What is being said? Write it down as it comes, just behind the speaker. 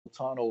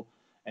tunnel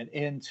and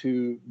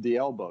into the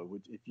elbow.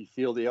 Which, if you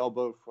feel the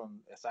elbow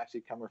it's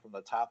actually coming from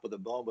the top of the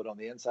bone, but on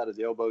the inside of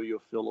the elbow, you'll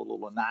feel a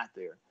little knot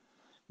there.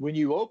 When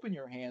you open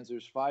your hands,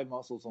 there's 5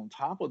 muscles on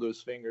top of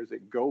those fingers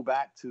that go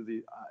back to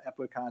the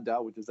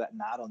epicondyle, which is that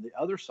knot on the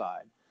other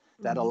side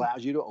that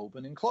allows you to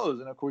open and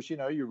close. And of course,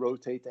 you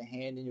rotate the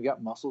hand and you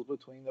got muscles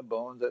between the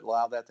bones that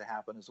allow that to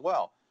happen as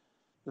well.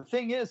 The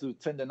thing is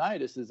with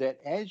tendonitis is that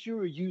as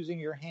you're using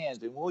your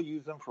hands, and we'll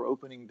use them for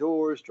opening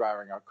doors,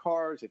 driving our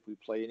cars, if we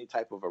play any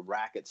type of a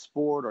racket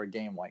sport or a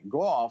game like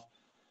golf,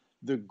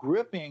 the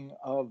gripping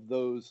of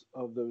those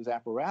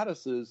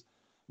apparatuses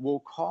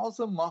will cause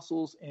the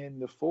muscles in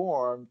the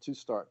forearm to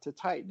start to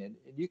tighten. And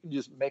you can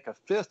just make a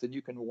fist and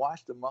you can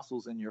watch the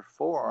muscles in your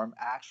forearm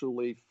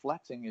actually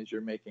flexing as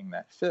you're making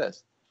that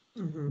fist.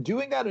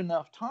 Doing that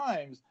enough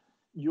times,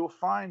 you'll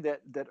find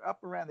that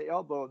up around the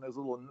elbow and those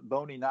little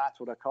bony knots,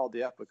 what I call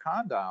the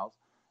epicondyles,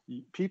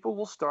 people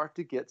will start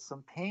to get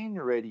some pain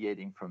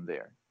radiating from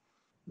there.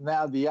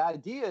 Now, the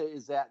idea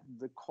is that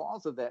the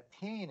cause of that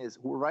pain is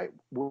right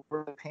where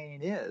the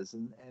pain is.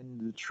 And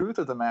the truth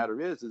of the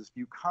matter is if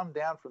you come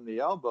down from the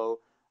elbow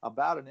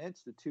about 1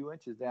 inch to 2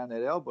 inches down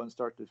that elbow and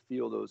start to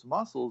feel those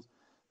muscles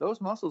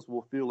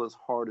will feel as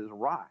hard as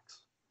rocks.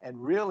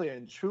 And really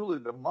and truly,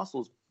 the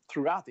muscles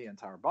throughout the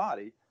entire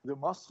body, the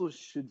muscles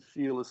should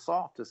feel as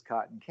soft as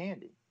cotton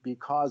candy,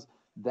 because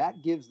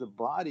that gives the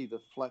body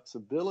the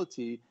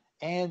flexibility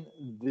and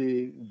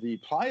the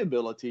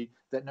pliability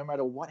that no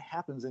matter what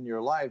happens in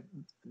your life,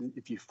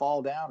 if you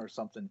fall down or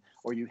something,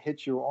 or you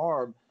hit your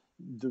arm,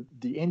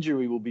 the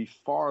injury will be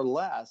far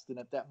less than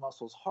if that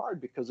muscle's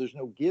hard, because there's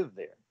no give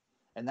there.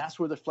 And that's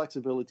where the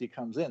flexibility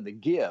comes in, the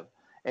give.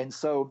 And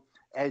so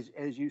as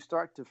you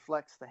start to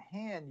flex the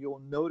hand,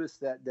 you'll notice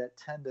that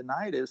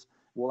tendonitis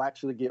will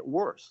actually get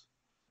worse.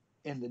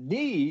 In the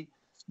knee,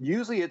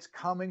 usually it's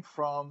coming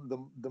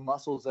from the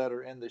muscles that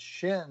are in the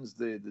shins,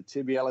 the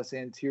tibialis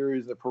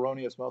anteriors, the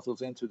peroneus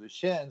muscles into the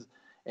shins.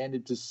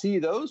 And to see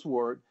those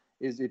work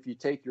is if you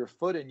take your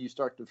foot and you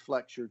start to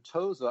flex your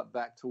toes up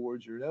back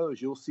towards your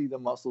nose, you'll see the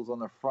muscles on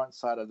the front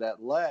side of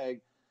that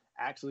leg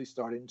actually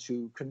starting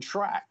to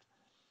contract.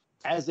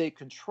 As they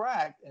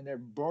contract and they're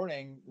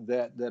burning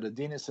that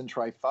adenosine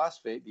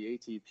triphosphate, the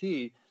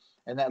ATP,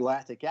 and that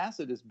lactic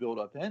acid is built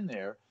up in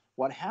there,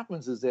 what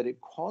happens is that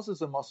it causes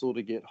the muscle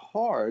to get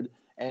hard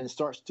and it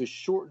starts to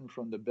shorten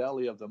from the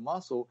belly of the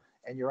muscle,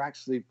 and you're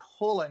actually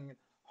pulling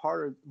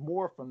harder,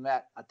 more from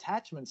that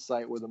attachment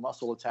site where the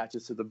muscle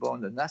attaches to the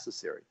bone than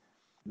necessary.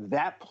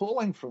 That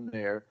pulling from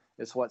there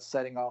is what's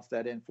setting off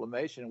that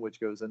inflammation, which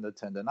goes into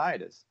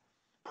tendonitis.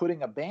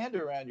 Putting a band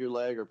around your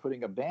leg or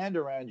putting a band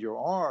around your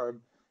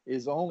arm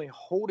is only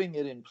holding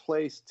it in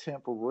place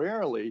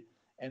temporarily,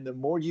 and the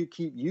more you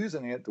keep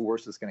using it, the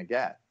worse it's going to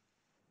get.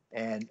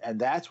 And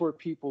that's where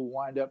people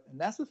wind up. And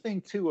that's the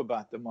thing, too,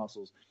 about the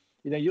muscles.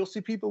 You'll see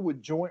people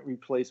with joint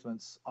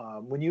replacements.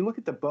 When you look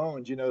at the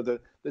bones,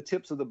 the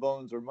tips of the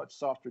bones are much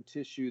softer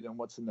tissue than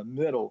what's in the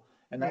middle,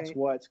 and that's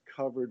why it's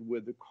covered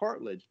with the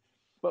cartilage.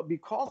 But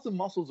because the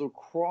muscles are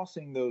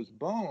crossing those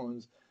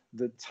bones,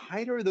 the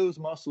tighter those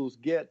muscles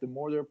get, the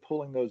more they're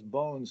pulling those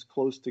bones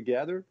close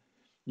together.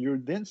 You're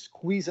then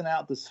squeezing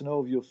out the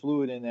synovial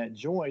fluid in that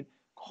joint,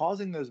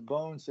 causing those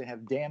bones to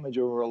have damage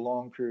over a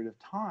long period of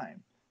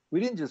time. We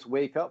didn't just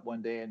wake up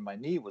one day and my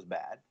knee was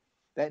bad.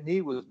 That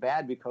knee was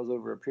bad because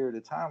over a period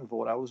of time of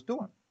what I was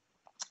doing.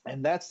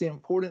 And that's the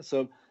importance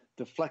of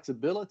the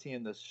flexibility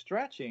and the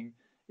stretching,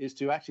 is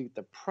to actually get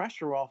the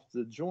pressure off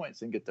the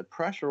joints and get the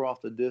pressure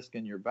off the disc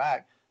in your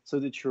back so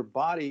that your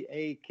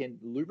body, can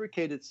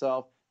lubricate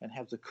itself and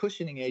have the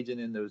cushioning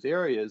agent in those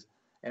areas.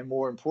 And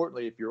more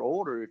importantly, if you're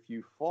older, if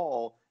you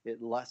fall,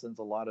 it lessens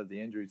a lot of the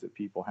injuries that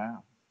people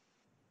have.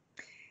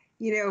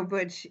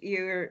 Butch,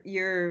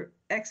 your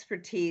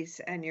expertise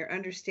and your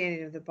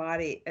understanding of the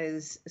body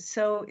is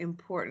so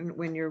important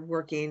when you're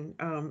working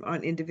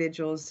on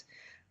individuals.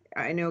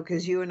 I know,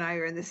 because you and I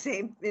are in the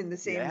same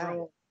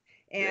role,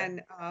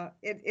 and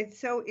it's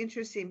so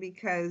interesting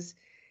because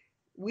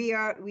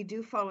we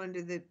do fall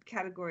under the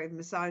category of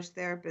massage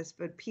therapists,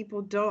 but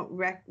people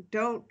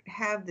don't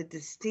have the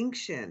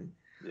distinction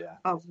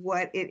of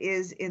what it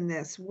is in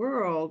this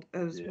world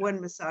as one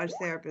massage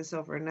therapist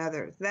over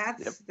another.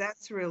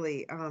 That's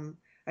really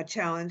a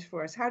challenge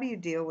for us. How do you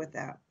deal with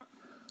that?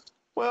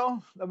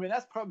 Well,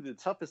 that's probably the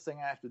toughest thing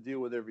I have to deal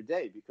with every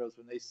day, because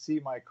when they see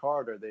my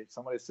card or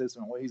somebody says to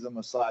me, well, he's a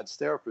massage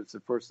therapist, the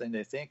first thing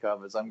they think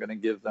of is I'm going to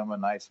give them a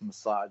nice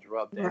massage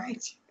rub down,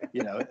 right.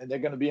 And they're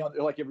going to be on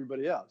there like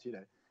everybody else,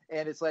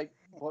 And it's like,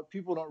 what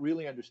people don't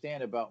really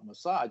understand about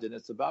massage, and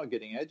it's about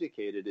getting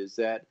educated, is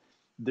that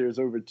there's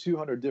over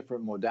 200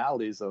 different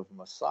modalities of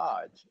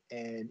massage,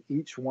 and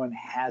each one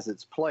has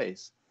its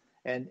place.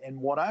 And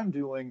what I'm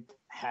doing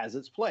has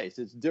its place.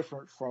 It's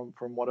different from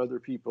what other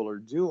people are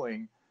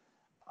doing.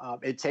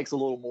 It takes a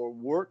little more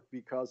work,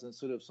 because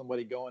instead of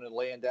somebody going and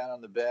laying down on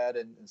the bed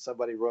and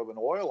somebody rubbing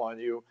oil on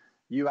you,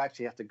 you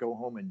actually have to go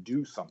home and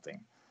do something.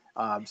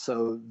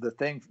 So the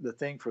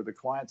thing for the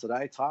clients that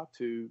I talk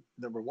to,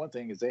 number one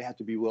thing is they have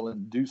to be willing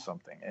to do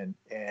something.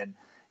 And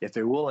If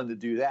they're willing to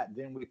do that,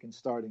 then we can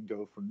start and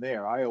go from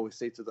there. I always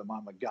say to them,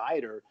 I'm a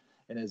guider.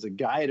 And as a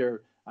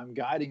guider, I'm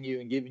guiding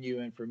you and giving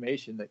you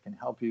information that can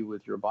help you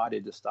with your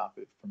body to stop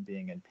it from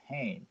being in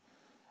pain.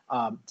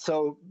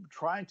 So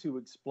trying to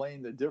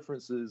explain the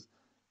differences,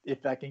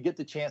 if I can get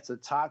the chance to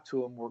talk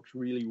to them, works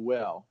really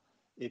well.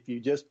 If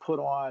you just put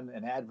on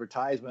an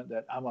advertisement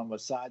that I'm a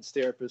massage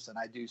therapist and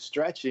I do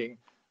stretching,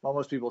 well,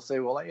 most people say,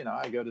 well,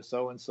 I go to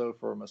so-and-so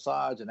for a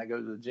massage and I go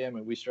to the gym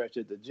and we stretch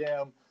at the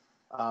gym.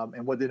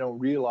 And what they don't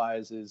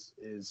realize is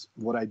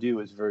what I do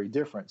is very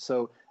different.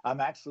 So I'm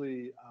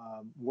actually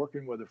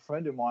working with a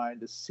friend of mine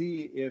to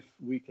see if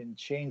we can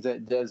change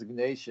that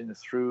designation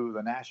through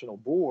the national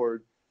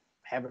board.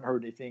 Haven't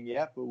heard anything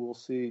yet, but we'll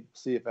see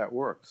if that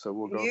works. So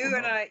we'll go. You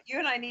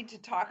and I need to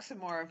talk some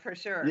more for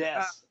sure.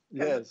 Yes,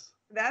 yes.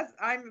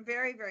 I'm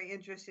very, very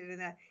interested in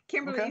that.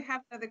 Kimberly, okay. You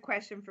have another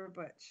question for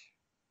Butch.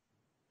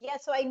 Yeah,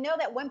 so I know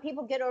that when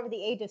people get over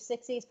the age of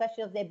 60,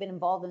 especially if they've been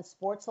involved in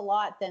sports a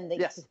lot, then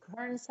the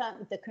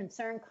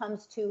concern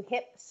comes to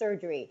hip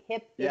surgery,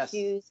 hip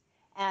issues,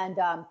 and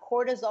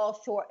cortisol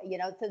short.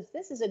 Because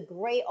this is a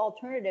great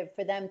alternative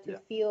for them to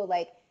feel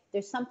like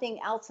there's something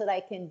else that I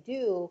can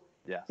do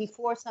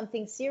before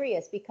something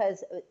serious.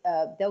 Because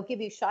they'll give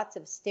you shots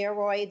of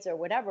steroids or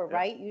whatever,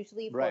 right?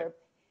 Usually for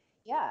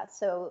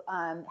So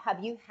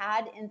have you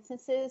had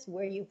instances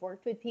where you've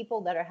worked with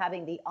people that are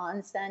having the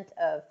onset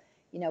of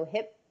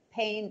hip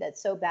pain that's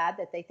so bad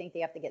that they think they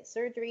have to get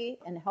surgery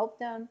and help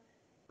them?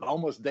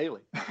 Almost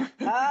daily.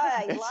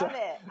 I love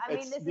it. I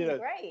mean, this is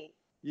great.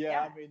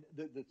 Yeah, I mean,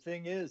 the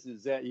thing is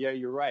that,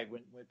 you're right.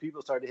 When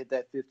people start to hit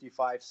that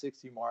 55,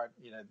 60 mark,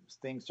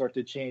 things start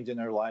to change in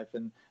their life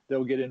and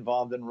they'll get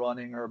involved in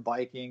running or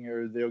biking,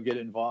 or they'll get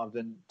involved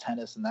in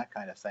tennis and that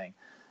kind of thing.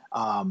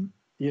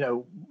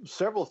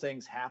 Several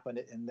things happen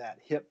in that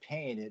hip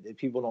pain that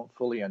people don't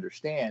fully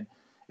understand.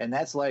 And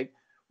that's like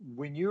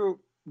when you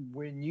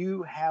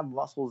have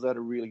muscles that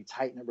are really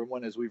tight, number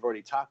one, as we've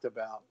already talked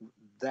about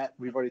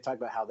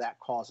how that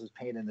causes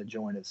pain in the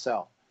joint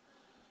itself.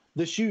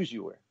 The shoes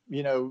you wear,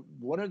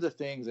 one of the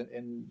things,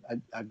 and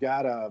I've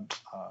got a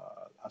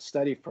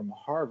study from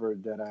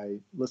Harvard that I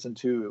listened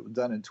to. It was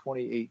done in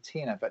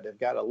 2018. In fact, I've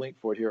got a link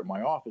for it here at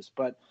my office.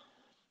 But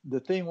the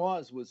thing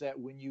was that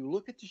when you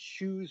look at the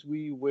shoes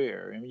we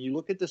wear, and when you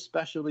look at the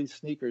specialty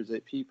sneakers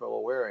that people are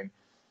wearing,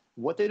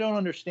 what they don't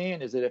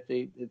understand is that if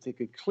they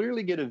could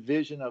clearly get a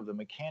vision of the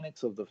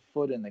mechanics of the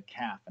foot and the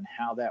calf and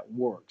how that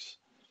works,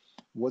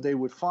 what they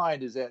would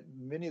find is that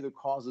many of the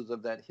causes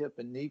of that hip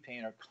and knee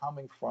pain are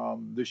coming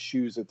from the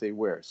shoes that they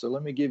wear. So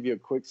let me give you a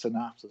quick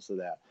synopsis of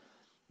that.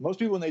 Most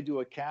people, when they do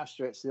a calf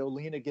stretch, they'll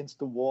lean against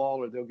the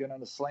wall, or they'll get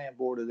on a slant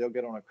board, or they'll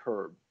get on a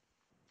curb.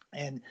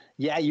 And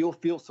you'll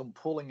feel some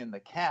pulling in the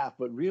calf,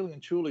 but really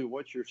and truly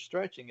what you're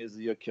stretching is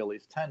the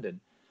Achilles tendon.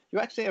 You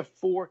actually have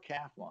 4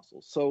 calf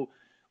muscles. So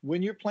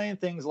when you're playing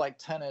things like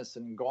tennis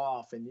and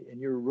golf and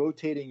you're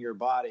rotating your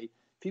body,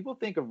 people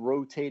think of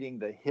rotating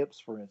the hips,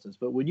 for instance.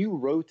 But when you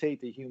rotate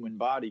the human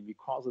body,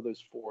 because of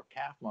those 4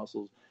 calf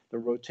muscles, the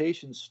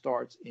rotation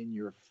starts in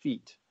your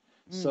feet.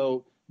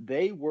 So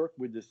they work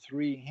with the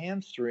 3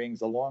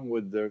 hamstrings along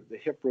with the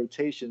hip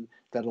rotation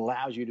that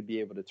allows you to be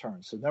able to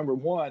turn. So number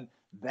one,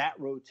 that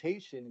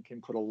rotation can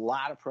put a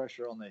lot of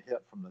pressure on the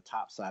hip from the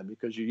top side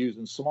because you're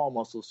using small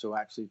muscles to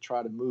actually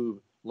try to move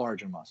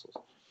larger muscles.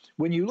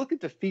 When you look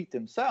at the feet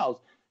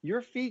themselves,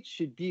 your feet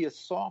should be as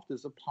soft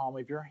as the palm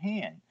of your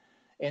hand.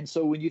 And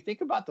so when you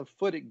think about the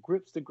foot, it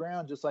grips the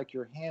ground just like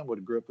your hand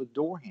would grip a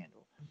door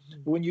handle.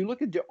 When you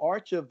look at the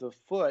arch of the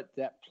foot,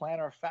 that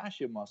plantar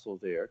fascia muscle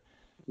there,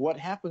 what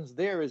happens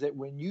there is that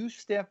when you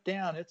step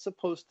down, it's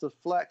supposed to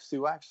flex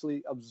to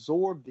actually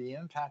absorb the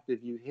impact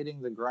of you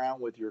hitting the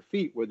ground with your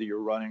feet, whether you're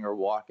running or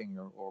walking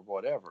or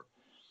whatever.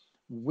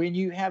 When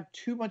you have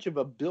too much of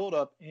a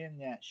buildup in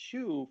that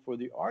shoe for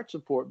the arch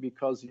support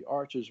because the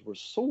arches were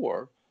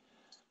sore,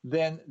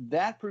 then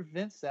that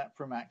prevents that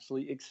from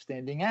actually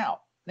extending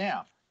out.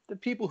 Now, the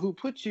people who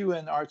put you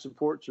in arch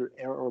supports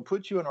or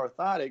put you in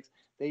orthotics,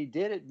 they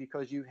did it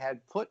because you had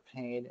foot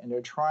pain and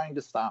they're trying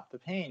to stop the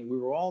pain. We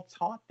were all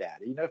taught that.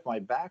 If my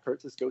back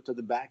hurts, let's go to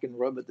the back and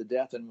rub it to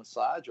death and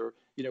massage, or,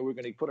 we're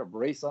going to put a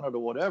brace on it or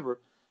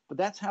whatever. But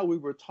that's how we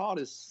were taught,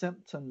 is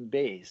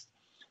symptom-based.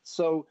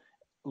 So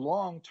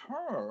long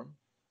term,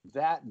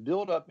 that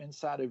buildup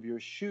inside of your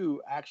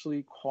shoe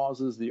actually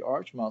causes the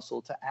arch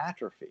muscle to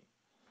atrophy.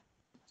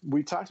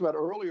 We talked about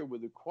earlier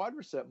with the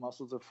quadricep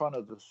muscles in front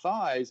of the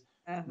thighs.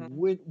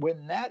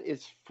 When that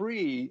is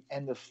free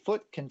and the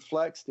foot can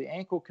flex, the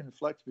ankle can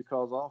flex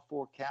because all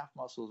 4 calf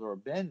muscles are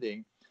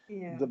bending.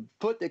 The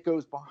foot that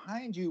goes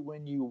behind you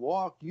when you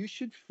walk, you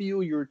should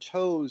feel your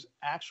toes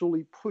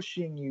actually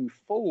pushing you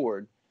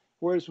forward.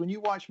 Whereas when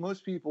you watch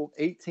most people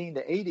 18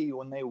 to 80,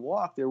 when they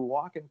walk, they're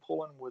walking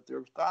pulling with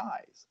their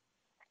thighs,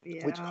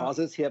 which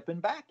causes hip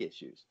and back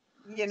issues.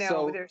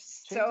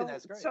 There's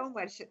so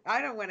much.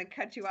 I don't want to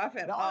cut you off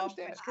at all.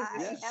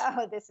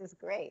 This is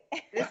great.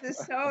 This is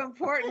so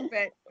important,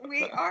 but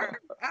we are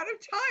out of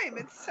time.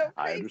 It's so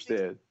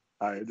crazy.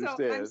 I understand.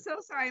 So I'm so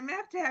sorry. I'm going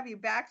to have you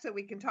back so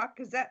we can talk,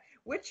 because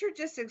what you're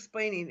just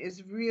explaining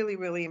is really,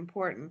 really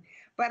important.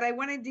 But I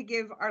wanted to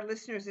give our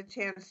listeners a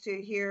chance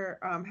to hear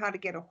how to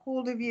get a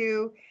hold of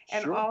you.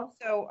 And Sure.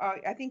 also,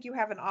 I think you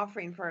have an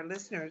offering for our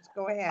listeners.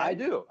 Go ahead. I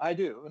do.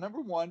 Number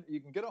one, you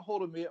can get a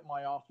hold of me at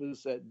my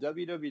office at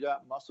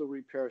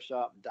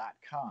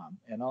www.musclerepairshop.com.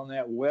 And on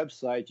that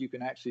website, you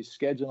can actually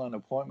schedule an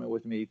appointment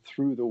with me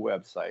through the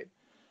website.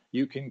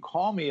 You can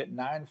call me at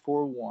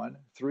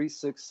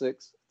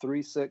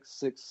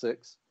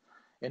 941-366-3666.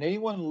 And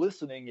anyone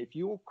listening, if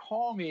you will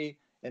call me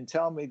and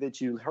tell me that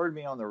you heard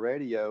me on the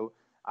radio,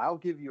 I'll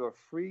give you a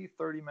free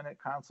 30-minute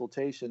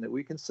consultation that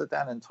we can sit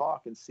down and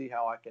talk and see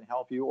how I can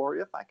help you, or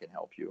if I can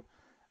help you,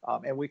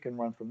 and we can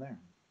run from there.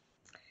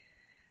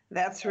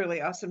 That's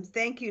really awesome.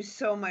 Thank you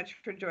so much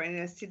for joining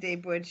us today,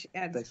 Butch.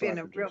 And it's been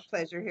a real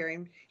pleasure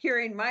hearing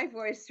my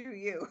voice through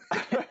you.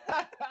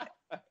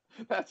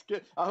 That's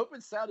good. I hope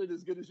it sounded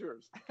as good as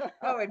yours.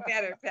 Oh, and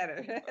better.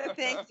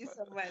 Thank you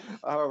so much.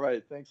 All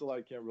right. Thanks a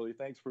lot, Kimberly.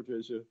 Thanks,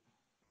 Patricia.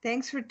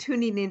 Thanks for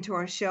tuning into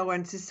our show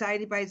on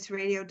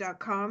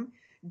societybitesradio.com.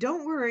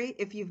 Don't worry,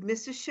 if you've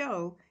missed a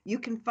show, you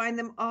can find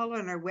them all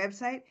on our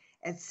website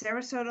at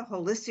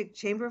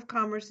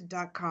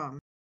SarasotaHolisticChamberofCommerce.com.